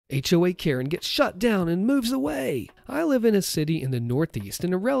HOA Karen gets shut down and moves away. I live in a city in the Northeast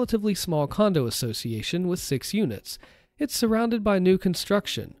in a relatively small condo association with 6 units. It's surrounded by new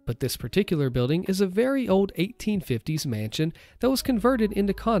construction, but this particular building is a very old 1850s mansion that was converted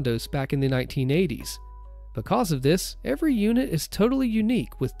into condos back in the 1980s. Because of this, every unit is totally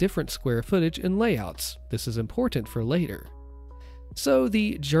unique with different square footage and layouts. This is important for later. So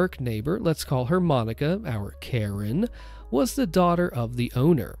the jerk neighbor, let's call her Monica, our Karen, was the daughter of the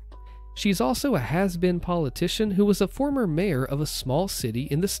owner. She's also a has-been politician who was a former mayor of a small city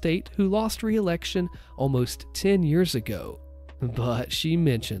in the state who lost re-election almost 10 years ago. But she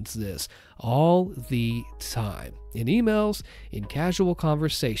mentions this all the time. In emails, in casual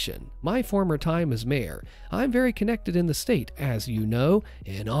conversation. My former time as mayor. I'm very connected in the state, as you know,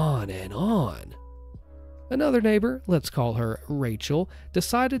 and on and on. Another neighbor, let's call her Rachel,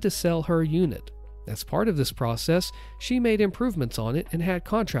 decided to sell her unit. As part of this process, she made improvements on it and had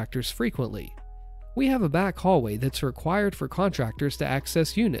contractors frequently. We have a back hallway that's required for contractors to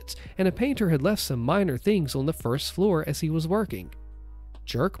access units, and a painter had left some minor things on the first floor as he was working.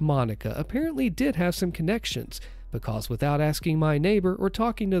 Jerk Monica apparently did have some connections, because without asking my neighbor or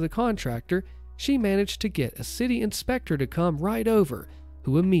talking to the contractor, she managed to get a city inspector to come right over,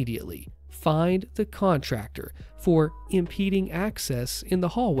 who immediately fined the contractor for impeding access in the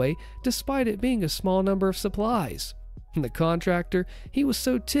hallway despite it being a small number of supplies. The contractor, he was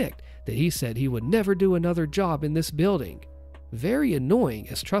so ticked that he said he would never do another job in this building. Very annoying,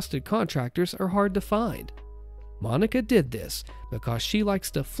 as trusted contractors are hard to find. Monica did this because she likes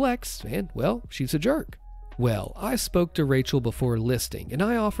to flex and, well, she's a jerk. Well, I spoke to Rachel before listing and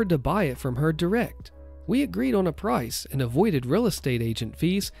I offered to buy it from her direct. We agreed on a price and avoided real estate agent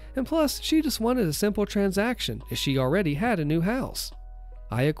fees, and plus she just wanted a simple transaction as she already had a new house.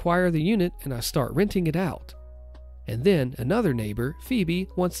 I acquire the unit and I start renting it out. And then another neighbor, Phoebe,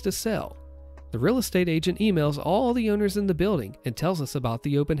 wants to sell. The real estate agent emails all the owners in the building and tells us about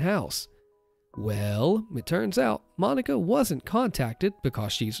the open house. Well, it turns out Monica wasn't contacted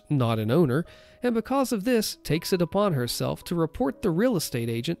because she's not an owner, and because of this takes it upon herself to report the real estate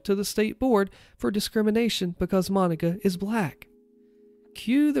agent to the state board for discrimination because Monica is black.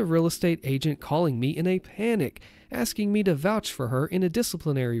 Cue the real estate agent calling me in a panic, asking me to vouch for her in a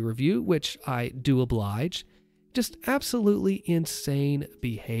disciplinary review, which I do oblige. Just absolutely insane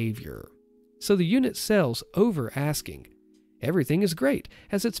behavior. So the unit sells over asking. Everything is great,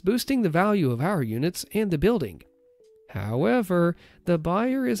 as it's boosting the value of our units and the building. However, the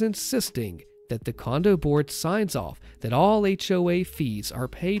buyer is insisting that the condo board signs off that all HOA fees are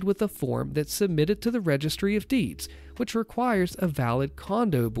paid with a form that's submitted to the Registry of Deeds, which requires a valid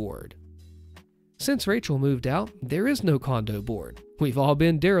condo board. Since Rachel moved out, there is no condo board. We've all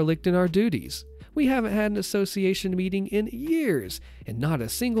been derelict in our duties. We haven't had an association meeting in years, and not a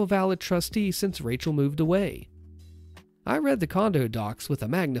single valid trustee since Rachel moved away. I read the condo docs with a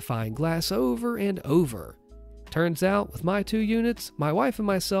magnifying glass over and over. Turns out, with my 2 units, my wife and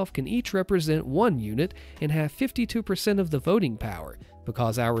myself can each represent 1 unit and have 52% of the voting power,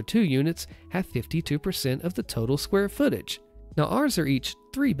 because our 2 units have 52% of the total square footage. Now ours are each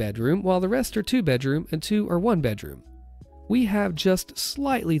 3-bedroom, while the rest are 2-bedroom and 2 are 1-bedroom. We have just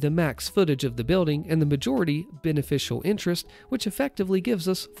slightly the max footage of the building and the majority beneficial interest, which effectively gives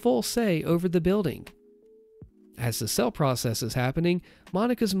us full say over the building. As the sale process is happening,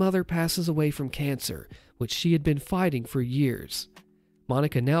 Monica's mother passes away from cancer, which she had been fighting for years.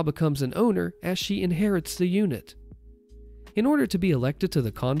 Monica now becomes an owner as she inherits the unit. In order to be elected to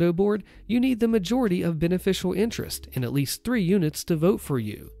the condo board, you need the majority of beneficial interest and at least 3 units to vote for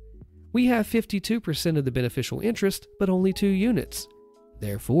you. We have 52% of the beneficial interest, but only 2 units.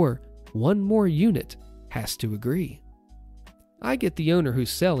 Therefore, 1 more unit has to agree. I get the owner who's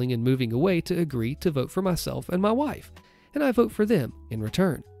selling and moving away to agree to vote for myself and my wife, and I vote for them in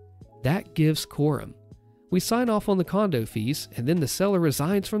return. That gives quorum. We sign off on the condo fees, and then the seller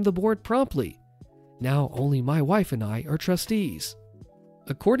resigns from the board promptly. Now only my wife and I are trustees.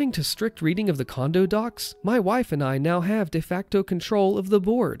 According to strict reading of the condo docs, my wife and I now have de facto control of the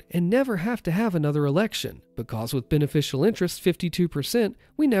board and never have to have another election, because with beneficial interest 52%,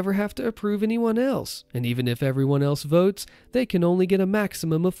 we never have to approve anyone else, and even if everyone else votes, they can only get a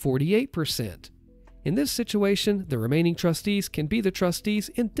maximum of 48%. In this situation, the remaining trustees can be the trustees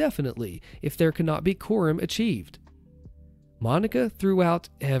indefinitely if there cannot be quorum achieved. Monica, throughout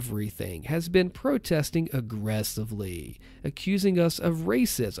everything, has been protesting aggressively, accusing us of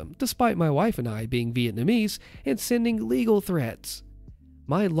racism, despite my wife and I being Vietnamese, and sending legal threats.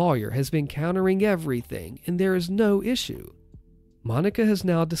 My lawyer has been countering everything, and there is no issue. Monica has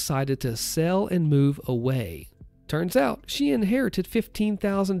now decided to sell and move away. Turns out she inherited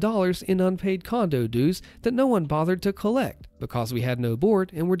 $15,000 in unpaid condo dues that no one bothered to collect because we had no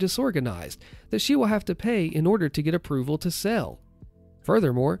board and were disorganized, that she will have to pay in order to get approval to sell.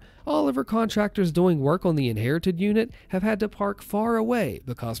 Furthermore, all of her contractors doing work on the inherited unit have had to park far away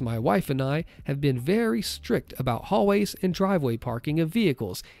because my wife and I have been very strict about hallways and driveway parking of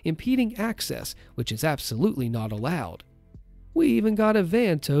vehicles impeding access, which is absolutely not allowed. We even got a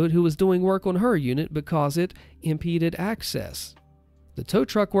van towed who was doing work on her unit because it impeded access. The tow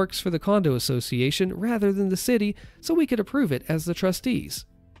truck works for the condo association rather than the city, so we could approve it as the trustees.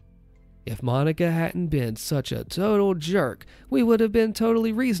 If Monica hadn't been such a total jerk, we would have been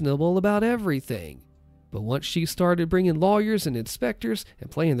totally reasonable about everything. But once she started bringing lawyers and inspectors and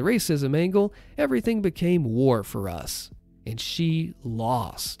playing the racism angle, everything became war for us. And she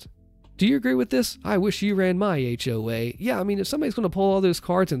lost. Do you agree with this? I wish you ran my HOA. Yeah, I mean, if somebody's going to pull all those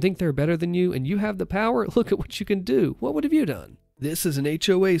cards and think they're better than you and you have the power, look at what you can do. What would have you done? This is an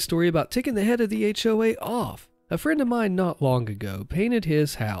HOA story about taking the head of the HOA off. A friend of mine not long ago painted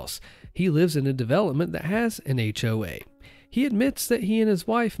his house. He lives in a development that has an HOA. He admits that he and his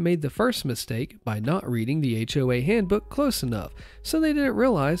wife made the first mistake by not reading the HOA handbook close enough, so they didn't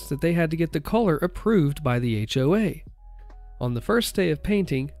realize that they had to get the color approved by the HOA. On the first day of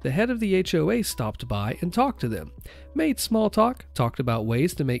painting, the head of the HOA stopped by and talked to them, made small talk, talked about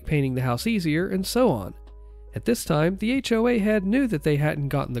ways to make painting the house easier, and so on. At this time, the HOA head knew that they hadn't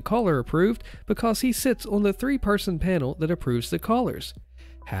gotten the color approved because he sits on the 3-person panel that approves the colors.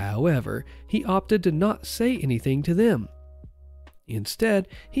 However, he opted to not say anything to them. Instead,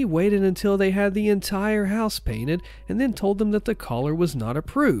 he waited until they had the entire house painted and then told them that the color was not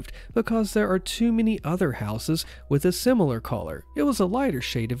approved because there are too many other houses with a similar color. It was a lighter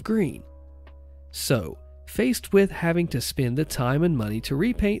shade of green. So, faced with having to spend the time and money to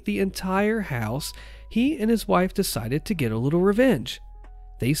repaint the entire house, he and his wife decided to get a little revenge.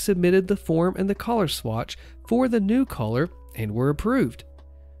 They submitted the form and the color swatch for the new color and were approved.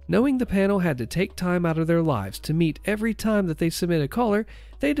 Knowing the panel had to take time out of their lives to meet every time that they submit a color,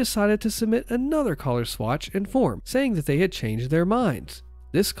 they decided to submit another color swatch and form, saying that they had changed their minds.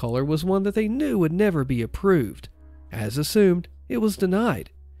 This color was one that they knew would never be approved. As assumed, it was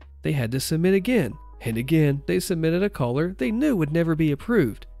denied. They had to submit again, and again they submitted a color they knew would never be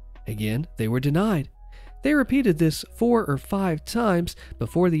approved. Again, they were denied. They repeated this 4 or 5 times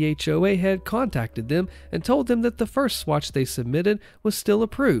before the HOA head contacted them and told them that the first swatch they submitted was still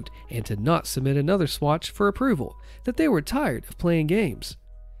approved and to not submit another swatch for approval, that they were tired of playing games.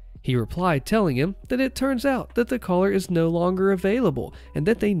 He replied telling him that it turns out that the color is no longer available and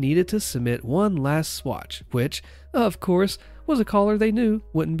that they needed to submit one last swatch, which, of course, was a color they knew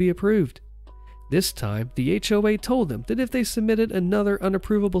wouldn't be approved. This time, the HOA told them that if they submitted another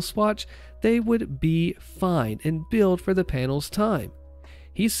unapprovable swatch, they would be fined and billed for the panel's time.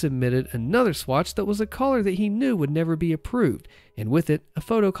 He submitted another swatch that was a color that he knew would never be approved, and with it, a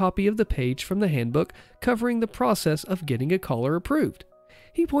photocopy of the page from the handbook covering the process of getting a color approved.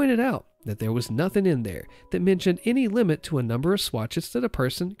 He pointed out that there was nothing in there that mentioned any limit to a number of swatches that a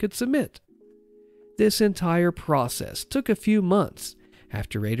person could submit. This entire process took a few months.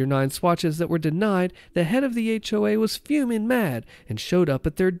 After 8 or 9 swatches that were denied, the head of the HOA was fuming mad and showed up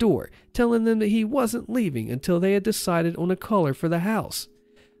at their door, telling them that he wasn't leaving until they had decided on a color for the house.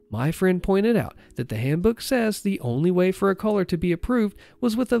 My friend pointed out that the handbook says the only way for a color to be approved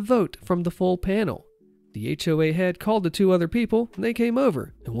was with a vote from the full panel. The HOA head called the 2 other people, and they came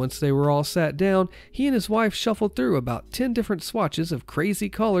over, and once they were all sat down, he and his wife shuffled through about 10 different swatches of crazy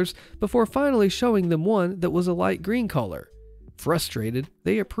colors before finally showing them one that was a light green color. Frustrated,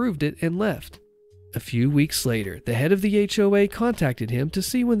 they approved it and left. A few weeks later, the head of the HOA contacted him to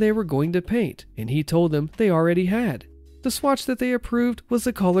see when they were going to paint, and he told them they already had. The swatch that they approved was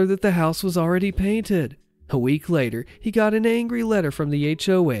the color that the house was already painted. A week later, he got an angry letter from the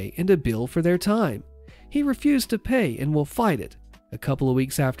HOA and a bill for their time. He refused to pay and will fight it. A couple of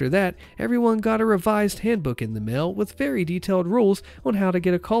weeks after that, everyone got a revised handbook in the mail with very detailed rules on how to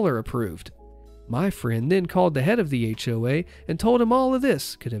get a color approved. My friend then called the head of the HOA and told him all of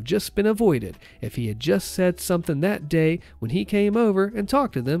this could have just been avoided if he had just said something that day when he came over and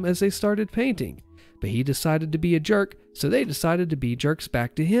talked to them as they started painting. But he decided to be a jerk, so they decided to be jerks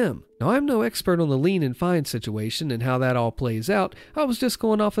back to him. Now, I'm no expert on the lien and fine situation and how that all plays out. I was just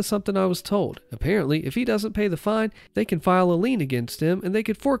going off of something I was told. Apparently, if he doesn't pay the fine, they can file a lien against him and they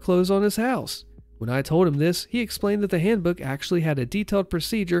could foreclose on his house. When I told him this, he explained that the handbook actually had a detailed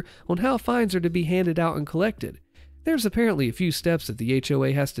procedure on how fines are to be handed out and collected. There's apparently a few steps that the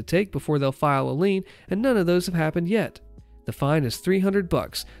HOA has to take before they'll file a lien, and none of those have happened yet. The fine is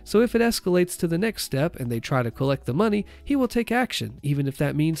 $300, so if it escalates to the next step and they try to collect the money, he will take action, even if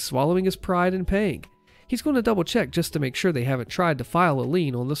that means swallowing his pride and paying. He's going to double check just to make sure they haven't tried to file a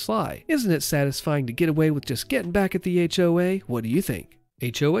lien on the sly. Isn't it satisfying to get away with just getting back at the HOA? What do you think?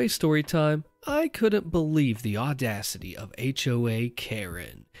 HOA story time. I couldn't believe the audacity of HOA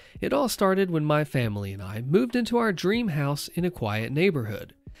Karen. It all started when my family and I moved into our dream house in a quiet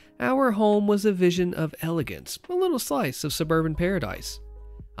neighborhood. Our home was a vision of elegance, a little slice of suburban paradise.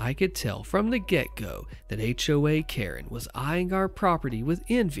 I could tell from the get-go that HOA Karen was eyeing our property with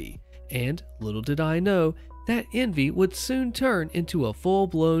envy, and little did I know, that envy would soon turn into a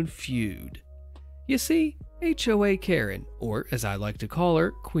full-blown feud. You see, HOA Karen, or as I like to call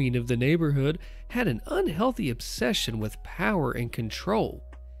her, Queen of the Neighborhood, had an unhealthy obsession with power and control.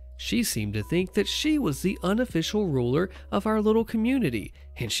 She seemed to think that she was the unofficial ruler of our little community,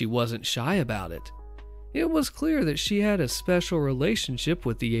 and she wasn't shy about it. It was clear that she had a special relationship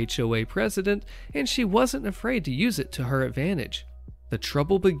with the HOA president, and she wasn't afraid to use it to her advantage. The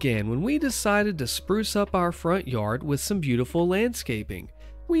trouble began when we decided to spruce up our front yard with some beautiful landscaping.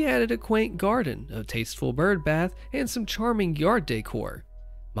 We added a quaint garden, a tasteful bird bath, and some charming yard decor.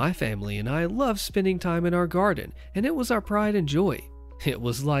 My family and I loved spending time in our garden, and it was our pride and joy. It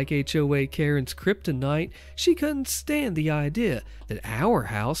was like HOA Karen's kryptonite. She couldn't stand the idea that our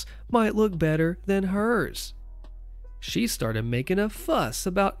house might look better than hers. She started making a fuss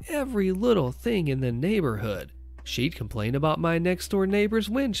about every little thing in the neighborhood. She'd complain about my next-door neighbor's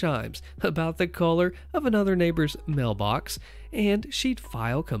wind chimes, about the color of another neighbor's mailbox, and she'd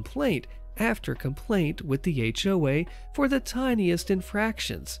file complaint after complaint with the HOA for the tiniest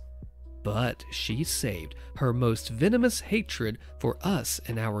infractions. But she saved her most venomous hatred for us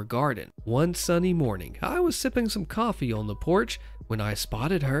and our garden. One sunny morning, I was sipping some coffee on the porch when I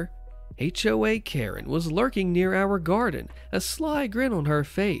spotted her. HOA Karen was lurking near our garden, a sly grin on her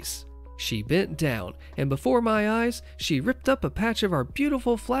face. She bent down, and before my eyes, she ripped up a patch of our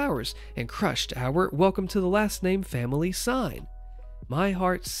beautiful flowers and crushed our Welcome to the Last Name family sign. My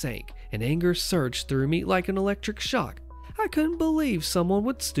heart sank, and anger surged through me like an electric shock. I couldn't believe someone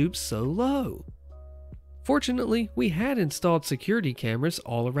would stoop so low. Fortunately, we had installed security cameras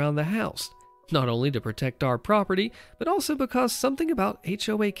all around the house, not only to protect our property, but also because something about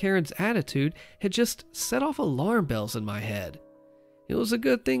HOA Karen's attitude had just set off alarm bells in my head. It was a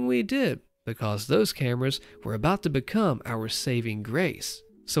good thing we did, because those cameras were about to become our saving grace.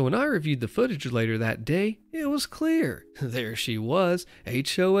 So when I reviewed the footage later that day, it was clear. There she was,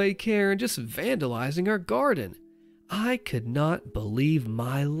 HOA Karen just vandalizing our garden. I could not believe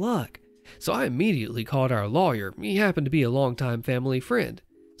my luck. So I immediately called our lawyer. He happened to be a longtime family friend.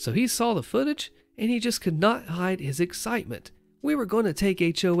 So he saw the footage, and he just could not hide his excitement. We were going to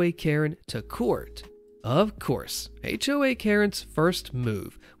take HOA Karen to court. Of course, HOA Karen's first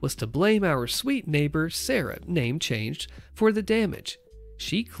move was to blame our sweet neighbor Sarah, name changed, for the damage.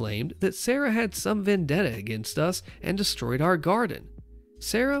 She claimed that Sarah had some vendetta against us and destroyed our garden.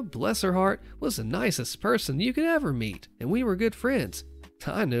 Sarah, bless her heart, was the nicest person you could ever meet, and we were good friends.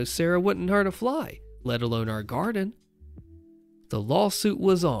 I know Sarah wouldn't hurt a fly, let alone our garden. The lawsuit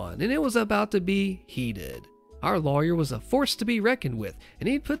was on, and it was about to be heated. Our lawyer was a force to be reckoned with, and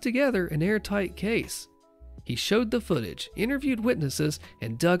he'd put together an airtight case. He showed the footage, interviewed witnesses,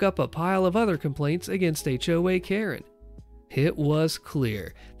 and dug up a pile of other complaints against HOA Karen. It was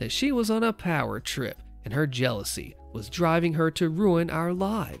clear that she was on a power trip, and her jealousy was driving her to ruin our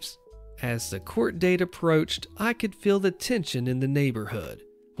lives. As the court date approached, I could feel the tension in the neighborhood.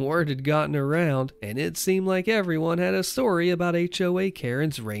 Word had gotten around, and it seemed like everyone had a story about HOA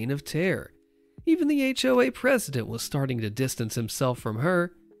Karen's reign of terror. Even the HOA president was starting to distance himself from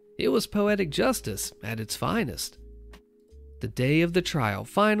her. It was poetic justice at its finest. The day of the trial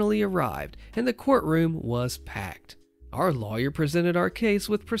finally arrived, and the courtroom was packed. Our lawyer presented our case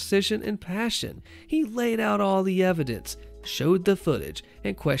with precision and passion. He laid out all the evidence, showed the footage,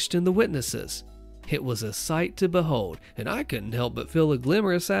 and questioned the witnesses. It was a sight to behold, and I couldn't help but feel a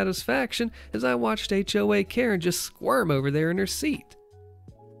glimmer of satisfaction as I watched HOA Karen just squirm over there in her seat.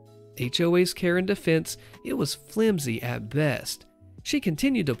 HOA's Karen defense, it was flimsy at best. She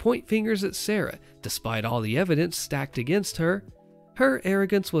continued to point fingers at Sarah, despite all the evidence stacked against her. Her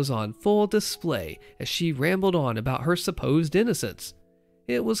arrogance was on full display as she rambled on about her supposed innocence.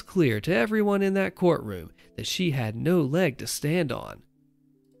 It was clear to everyone in that courtroom that she had no leg to stand on.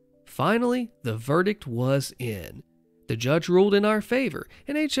 Finally, the verdict was in. The judge ruled in our favor,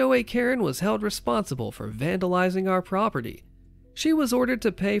 and HOA Karen was held responsible for vandalizing our property. She was ordered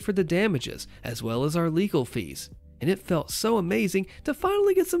to pay for the damages as well as our legal fees, and it felt so amazing to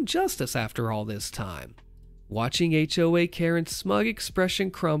finally get some justice after all this time. Watching HOA Karen's smug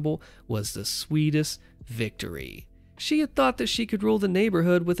expression crumble was the sweetest victory. She had thought that she could rule the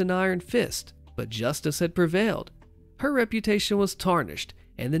neighborhood with an iron fist, but justice had prevailed. Her reputation was tarnished,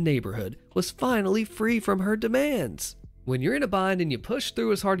 and the neighborhood was finally free from her demands. When you're in a bind and you push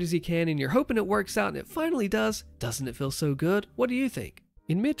through as hard as you can and you're hoping it works out and it finally does, doesn't it feel so good? What do you think?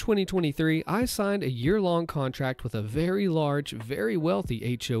 In mid-2023, I signed a year-long contract with a very large, very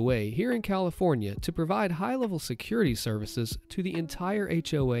wealthy HOA here in California to provide high-level security services to the entire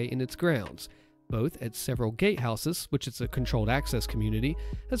HOA in its grounds, both at several gatehouses, which is a controlled access community,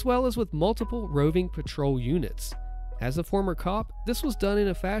 as well as with multiple roving patrol units. As a former cop, this was done in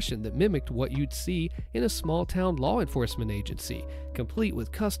a fashion that mimicked what you'd see in a small-town law enforcement agency, complete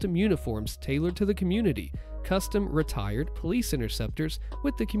with custom uniforms tailored to the community, custom retired police interceptors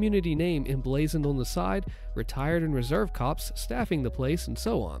with the community name emblazoned on the side, retired and reserve cops staffing the place, and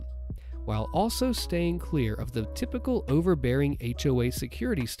so on, while also staying clear of the typical overbearing HOA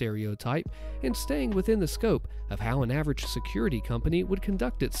security stereotype and staying within the scope of how an average security company would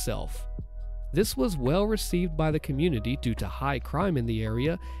conduct itself. This was well received by the community due to high crime in the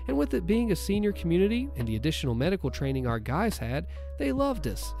area, and with it being a senior community and the additional medical training our guys had, they loved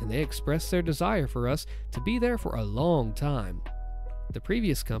us and they expressed their desire for us to be there for a long time. The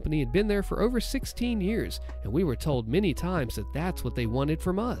previous company had been there for over 16 years, and we were told many times that that's what they wanted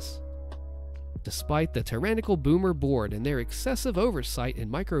from us. Despite the tyrannical boomer board and their excessive oversight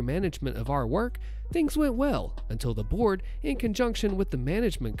and micromanagement of our work, things went well until the board, in conjunction with the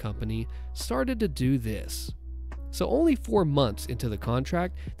management company, started to do this. So only 4 months into the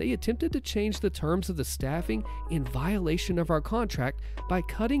contract, they attempted to change the terms of the staffing in violation of our contract by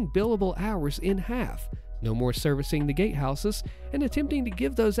cutting billable hours in half, no more servicing the gatehouses, and attempting to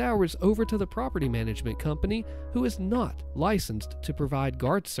give those hours over to the property management company, who is not licensed to provide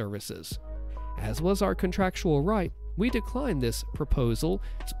guard services. As was our contractual right, we declined this proposal.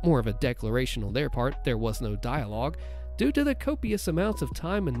 It's more of a declaration on their part, there was no dialogue, due to the copious amounts of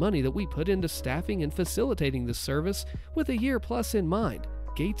time and money that we put into staffing and facilitating this service with a year plus in mind,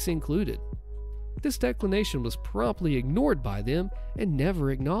 gates included. This declination was promptly ignored by them and never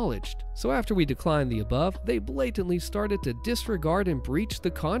acknowledged. So after we declined the above, they blatantly started to disregard and breach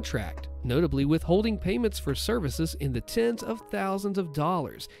the contract, notably withholding payments for services in the tens of thousands of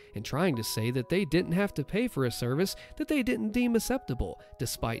dollars and trying to say that they didn't have to pay for a service that they didn't deem acceptable,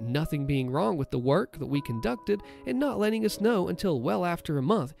 despite nothing being wrong with the work that we conducted, and not letting us know until well after a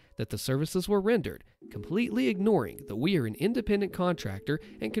month that the services were rendered, completely ignoring that we are an independent contractor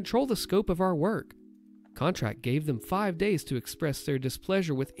and control the scope of our work. Contract gave them 5 days to express their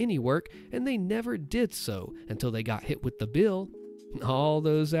displeasure with any work, and they never did so until they got hit with the bill. All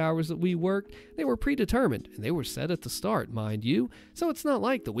those hours that we worked, they were predetermined, and they were set at the start, mind you, so it's not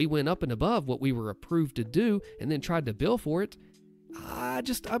like that we went up and above what we were approved to do and then tried to bill for it. I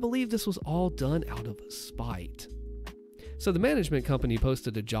believe this was all done out of spite. So the management company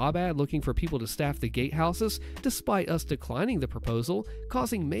posted a job ad looking for people to staff the gatehouses, despite us declining the proposal,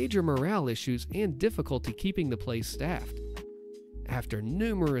 causing major morale issues and difficulty keeping the place staffed. After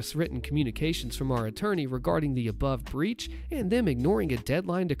numerous written communications from our attorney regarding the above breach and them ignoring a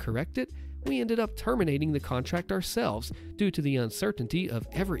deadline to correct it, we ended up terminating the contract ourselves due to the uncertainty of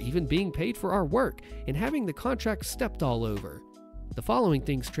ever even being paid for our work and having the contract stepped all over. The following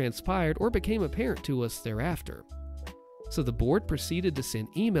things transpired or became apparent to us thereafter. So the board proceeded to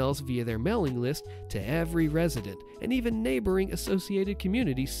send emails via their mailing list to every resident and even neighboring associated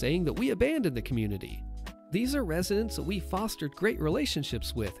communities saying that we abandoned the community. These are residents that we fostered great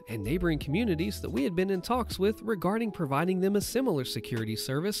relationships with and neighboring communities that we had been in talks with regarding providing them a similar security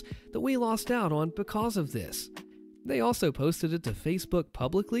service that we lost out on because of this. They also posted it to Facebook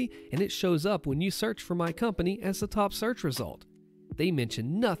publicly, and it shows up when you search for my company as the top search result. They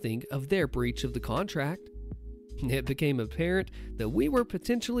mention nothing of their breach of the contract. It became apparent that we were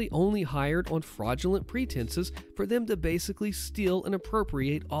potentially only hired on fraudulent pretenses for them to basically steal and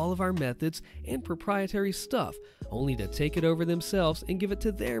appropriate all of our methods and proprietary stuff, only to take it over themselves and give it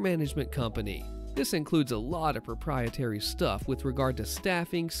to their management company. This includes a lot of proprietary stuff with regard to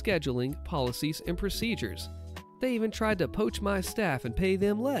staffing, scheduling, policies, and procedures. They even tried to poach my staff and pay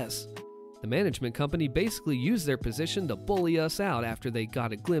them less. The management company basically used their position to bully us out after they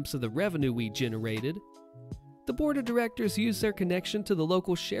got a glimpse of the revenue we generated. The board of directors used their connection to the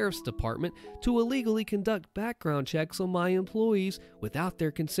local sheriff's department to illegally conduct background checks on my employees without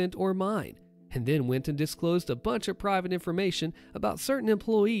their consent or mine, and then went and disclosed a bunch of private information about certain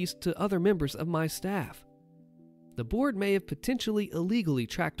employees to other members of my staff. The board may have potentially illegally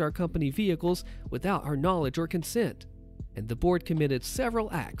tracked our company vehicles without our knowledge or consent. and the board committed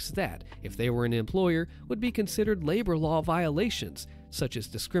several acts that, if they were an employer, would be considered labor law violations, such as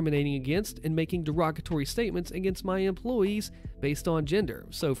discriminating against and making derogatory statements against my employees based on gender.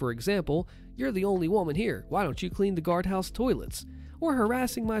 So, for example, "You're the only woman here, why don't you clean the guardhouse toilets?" Or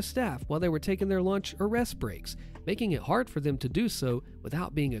harassing my staff while they were taking their lunch or rest breaks, making it hard for them to do so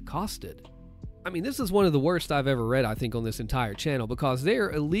without being accosted. I mean, this is one of the worst I've ever read, I think, on this entire channel, because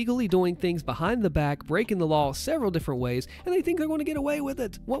they're illegally doing things behind the back, breaking the law several different ways, and they think they're going to get away with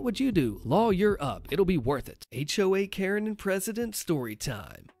it. What would you do? Law, you're up. It'll be worth it. HOA Karen and President story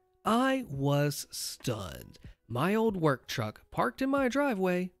time. I was stunned. My old work truck, parked in my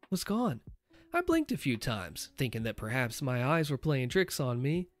driveway, was gone. I blinked a few times, thinking that perhaps my eyes were playing tricks on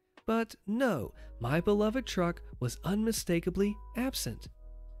me, but no, my beloved truck was unmistakably absent.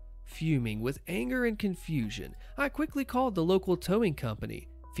 Fuming with anger and confusion, I quickly called the local towing company,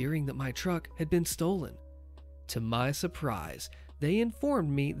 fearing that my truck had been stolen. To my surprise, they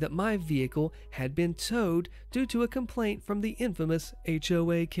informed me that my vehicle had been towed due to a complaint from the infamous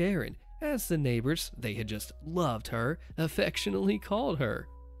HOA Karen, as the neighbors, they had just loved her, affectionately called her.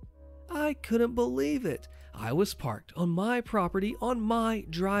 I couldn't believe it. I was parked on my property on my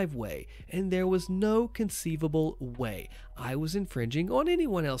driveway, and there was no conceivable way I was infringing on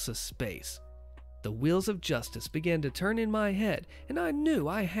anyone else's space. The wheels of justice began to turn in my head, and I knew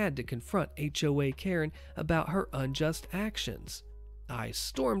I had to confront HOA Karen about her unjust actions. I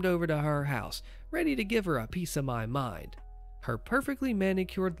stormed over to her house, ready to give her a piece of my mind. Her perfectly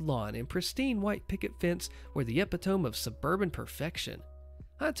manicured lawn and pristine white picket fence were the epitome of suburban perfection.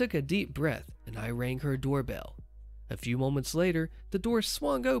 I took a deep breath and I rang her doorbell. A few moments later, the door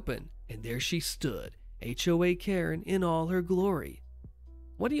swung open and there she stood, HOA Karen in all her glory.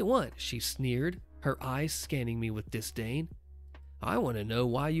 "What do you want?" she sneered, her eyes scanning me with disdain. "I want to know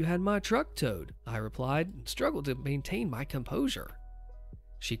why you had my truck towed," I replied, and struggled to maintain my composure.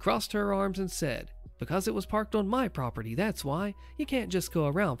 She crossed her arms and said, "Because it was parked on my property, that's why. You can't just go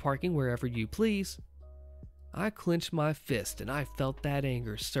around parking wherever you please." I clenched my fist and I felt that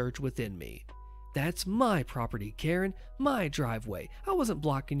anger surge within me. "That's my property, Karen, my driveway. I wasn't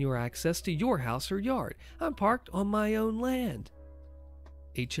blocking your access to your house or yard. I'm parked on my own land."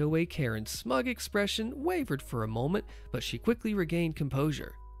 HOA Karen's smug expression wavered for a moment, but she quickly regained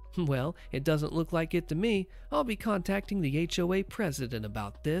composure. "Well, it doesn't look like it to me. I'll be contacting the HOA president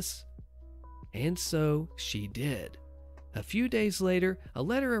about this." And so she did. A few days later, a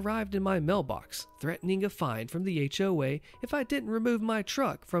letter arrived in my mailbox threatening a fine from the HOA if I didn't remove my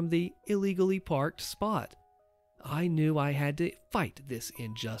truck from the illegally parked spot. I knew I had to fight this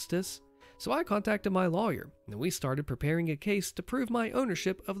injustice, so I contacted my lawyer and we started preparing a case to prove my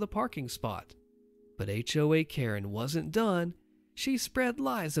ownership of the parking spot. But HOA Karen wasn't done. She spread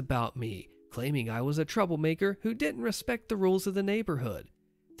lies about me, claiming I was a troublemaker who didn't respect the rules of the neighborhood.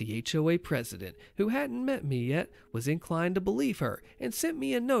 The HOA president, who hadn't met me yet, was inclined to believe her and sent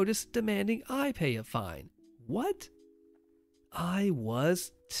me a notice demanding I pay a fine. What? I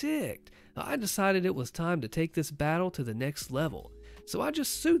was ticked. I decided it was time to take this battle to the next level, so I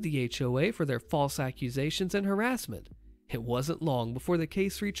just sued the HOA for their false accusations and harassment. It wasn't long before the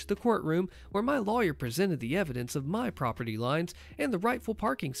case reached the courtroom, where my lawyer presented the evidence of my property lines and the rightful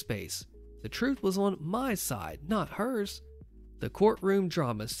parking space. The truth was on my side, not hers. The courtroom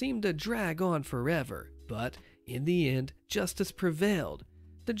drama seemed to drag on forever, but in the end, justice prevailed.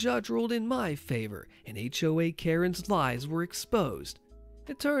 The judge ruled in my favor, and HOA Karen's lies were exposed.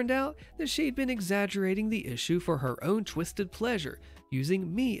 It turned out that she'd been exaggerating the issue for her own twisted pleasure,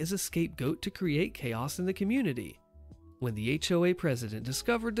 using me as a scapegoat to create chaos in the community. When the HOA president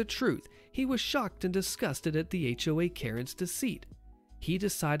discovered the truth, he was shocked and disgusted at the HOA Karen's deceit. He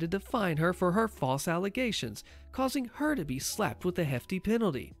decided to fine her for her false allegations, causing her to be slapped with a hefty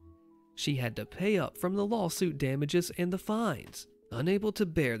penalty. She had to pay up from the lawsuit damages and the fines. Unable to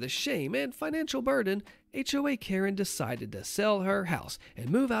bear the shame and financial burden, HOA Karen decided to sell her house and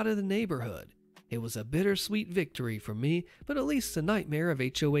move out of the neighborhood. It was a bittersweet victory for me, but at least the nightmare of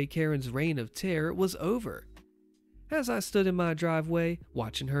HOA Karen's reign of terror was over. As I stood in my driveway,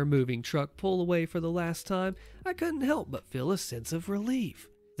 watching her moving truck pull away for the last time, I couldn't help but feel a sense of relief.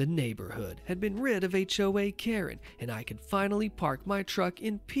 The neighborhood had been rid of HOA Karen, and I could finally park my truck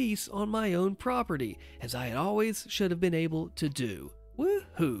in peace on my own property, as I had always should have been able to do.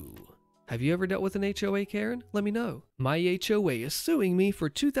 Woohoo! Have you ever dealt with an HOA Karen? Let me know. My HOA is suing me for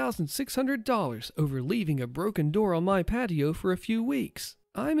 $2,600 over leaving a broken door on my patio for a few weeks.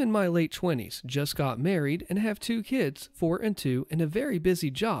 I'm in my late 20s, just got married, and have 2 kids, 4 and 2, and a very busy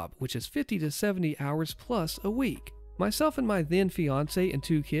job, which is 50 to 70 hours plus a week. Myself and my then fiance and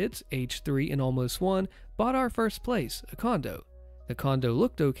 2 kids, age 3 and almost 1, bought our first place, a condo. The condo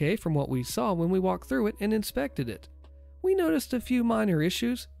looked okay from what we saw when we walked through it and inspected it. We noticed a few minor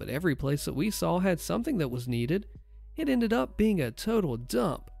issues, but every place that we saw had something that was needed. It ended up being a total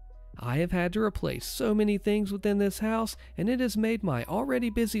dump. I have had to replace so many things within this house, and it has made my already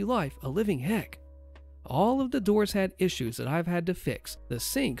busy life a living heck. All of the doors had issues that I've had to fix. The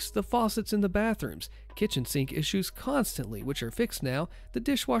sinks, the faucets in the bathrooms, kitchen sink issues constantly, which are fixed now, the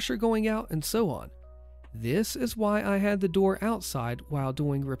dishwasher going out, and so on. This is why I had the door outside while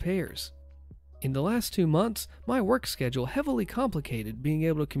doing repairs. In the last 2 months, my work schedule heavily complicated being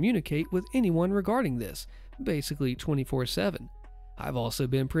able to communicate with anyone regarding this, basically 24/7. I've also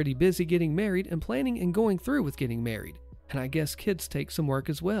been pretty busy getting married and planning and going through with getting married, and I guess kids take some work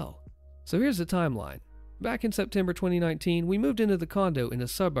as well. So here's the timeline. Back in September 2019, we moved into the condo in a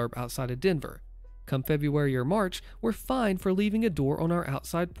suburb outside of Denver. Come February or March, we're fined for leaving a door on our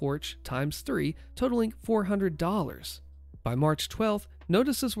outside porch ×3, totaling $400. By March 12th,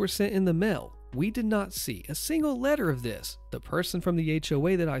 notices were sent in the mail. We did not see a single letter of this. The person from the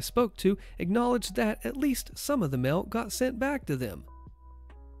HOA that I spoke to acknowledged that at least some of the mail got sent back to them.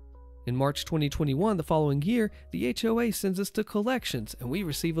 In March 2021, the following year, the HOA sends us to collections and we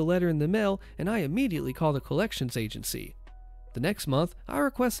receive a letter in the mail, and I immediately call the collections agency. The next month, I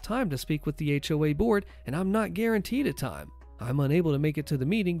request time to speak with the HOA board, and I'm not guaranteed a time. I'm unable to make it to the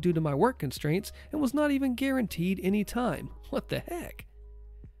meeting due to my work constraints and was not even guaranteed any time. What the heck?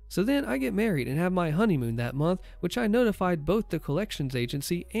 So then I get married and have my honeymoon that month, which I notified both the collections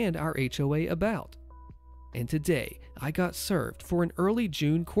agency and our HOA about. And today, I got served for an early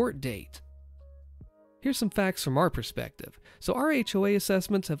June court date. Here's some facts from our perspective. So our HOA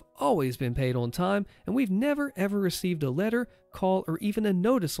assessments have always been paid on time, and we've never ever received a letter, call, or even a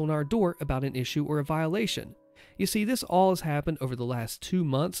notice on our door about an issue or a violation. You see, this all has happened over the last 2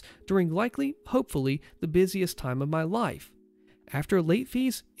 months during likely, hopefully, the busiest time of my life. After late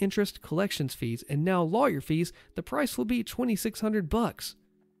fees, interest, collections fees, and now lawyer fees, the price will be $2,600.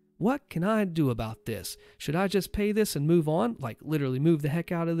 What can I do about this? Should I just pay this and move on, like literally move the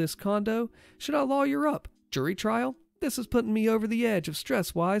heck out of this condo? Should I lawyer up? Jury trial? This is putting me over the edge of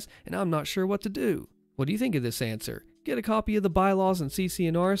stress-wise, and I'm not sure what to do. What do you think of this answer? Get a copy of the bylaws and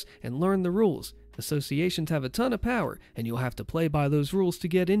CC&Rs and learn the rules. Associations have a ton of power, and you'll have to play by those rules to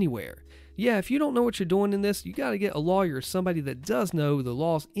get anywhere. Yeah, if you don't know what you're doing in this, you gotta get a lawyer or somebody that does know the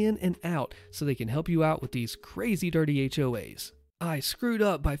laws in and out so they can help you out with these crazy dirty HOAs. I screwed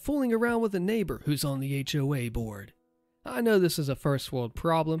up by fooling around with a neighbor who's on the HOA board. I know this is a first world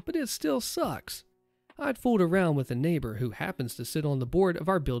problem, but it still sucks. I'd fooled around with a neighbor who happens to sit on the board of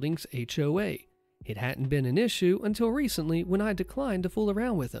our building's HOA. It hadn't been an issue until recently when I declined to fool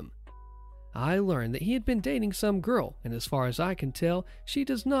around with him. I learned that he had been dating some girl, and as far as I can tell, she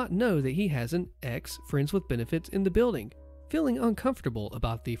does not know that he has an ex friends with benefits in the building. Feeling uncomfortable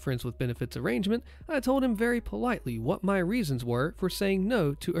about the friends with benefits arrangement, I told him very politely what my reasons were for saying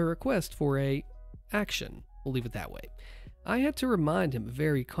no to a request for a action. We'll leave it that way. I had to remind him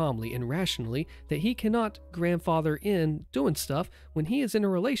very calmly and rationally that he cannot grandfather in doing stuff when he is in a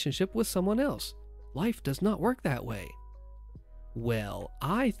relationship with someone else. Life does not work that way. Well,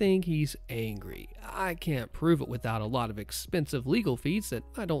 I think he's angry. I can't prove it without a lot of expensive legal fees that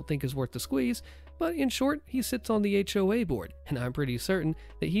I don't think is worth the squeeze, but in short, he sits on the HOA board, and I'm pretty certain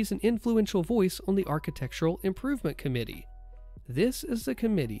that he's an influential voice on the Architectural Improvement Committee. This is the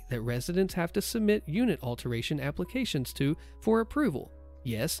committee that residents have to submit unit alteration applications to for approval.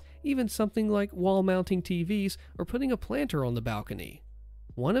 Yes, even something like wall-mounting TVs or putting a planter on the balcony.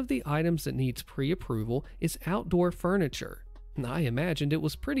 One of the items that needs pre-approval is outdoor furniture. I imagined it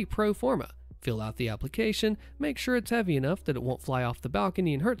was pretty pro forma. Fill out the application, make sure it's heavy enough that it won't fly off the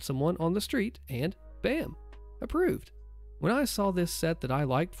balcony and hurt someone on the street, and bam, approved. When I saw this set that I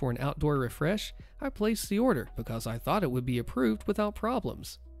liked for an outdoor refresh, I placed the order because I thought it would be approved without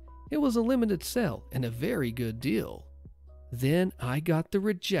problems. It was a limited sale and a very good deal. Then I got the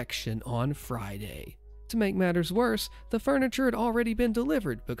rejection on Friday. To make matters worse, the furniture had already been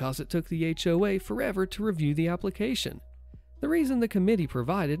delivered because it took the HOA forever to review the application. The reason the committee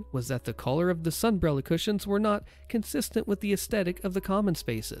provided was that the color of the sunbrella cushions were not consistent with the aesthetic of the common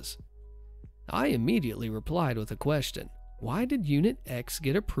spaces. I immediately replied with a question. Why did Unit X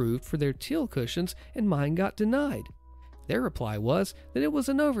get approved for their teal cushions and mine got denied? Their reply was that it was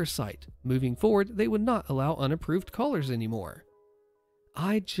an oversight. Moving forward, they would not allow unapproved colors anymore.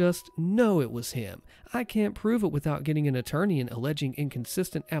 I just know it was him. I can't prove it without getting an attorney and alleging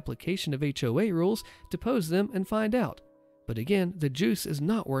inconsistent application of HOA rules, depose them and find out. But again, the juice is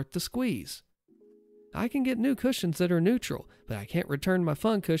not worth the squeeze. I can get new cushions that are neutral, but I can't return my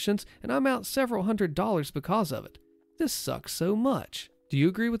fun cushions and I'm out several $100s because of it. This sucks so much. Do you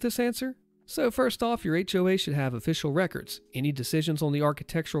agree with this answer? So first off, your HOA should have official records. Any decisions on the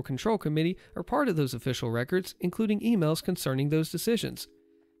Architectural Control Committee are part of those official records, including emails concerning those decisions.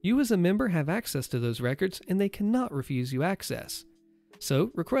 You as a member have access to those records and they cannot refuse you access.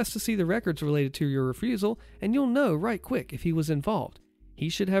 So request to see the records related to your refusal and you'll know right quick if he was involved. He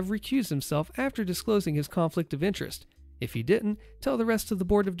should have recused himself after disclosing his conflict of interest. If he didn't, tell the rest of the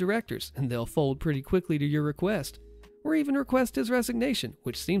board of directors and they'll fold pretty quickly to your request. Or even request his resignation,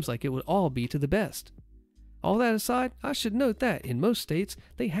 which seems like it would all be to the best. All that aside, I should note that, in most states,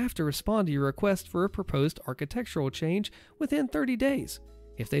 they have to respond to your request for a proposed architectural change within 30 days.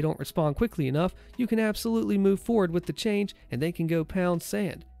 If they don't respond quickly enough, you can absolutely move forward with the change and they can go pound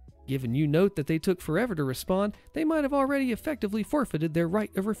sand. Given you note that they took forever to respond, they might have already effectively forfeited their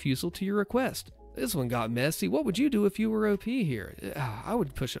right of refusal to your request. This one got messy. What would you do if you were OP here? I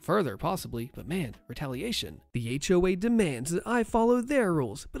would push it further, possibly, but man, retaliation. The HOA demands that I follow their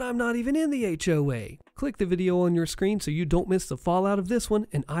rules, but I'm not even in the HOA. Click the video on your screen so you don't miss the fallout of this one,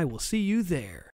 and I will see you there.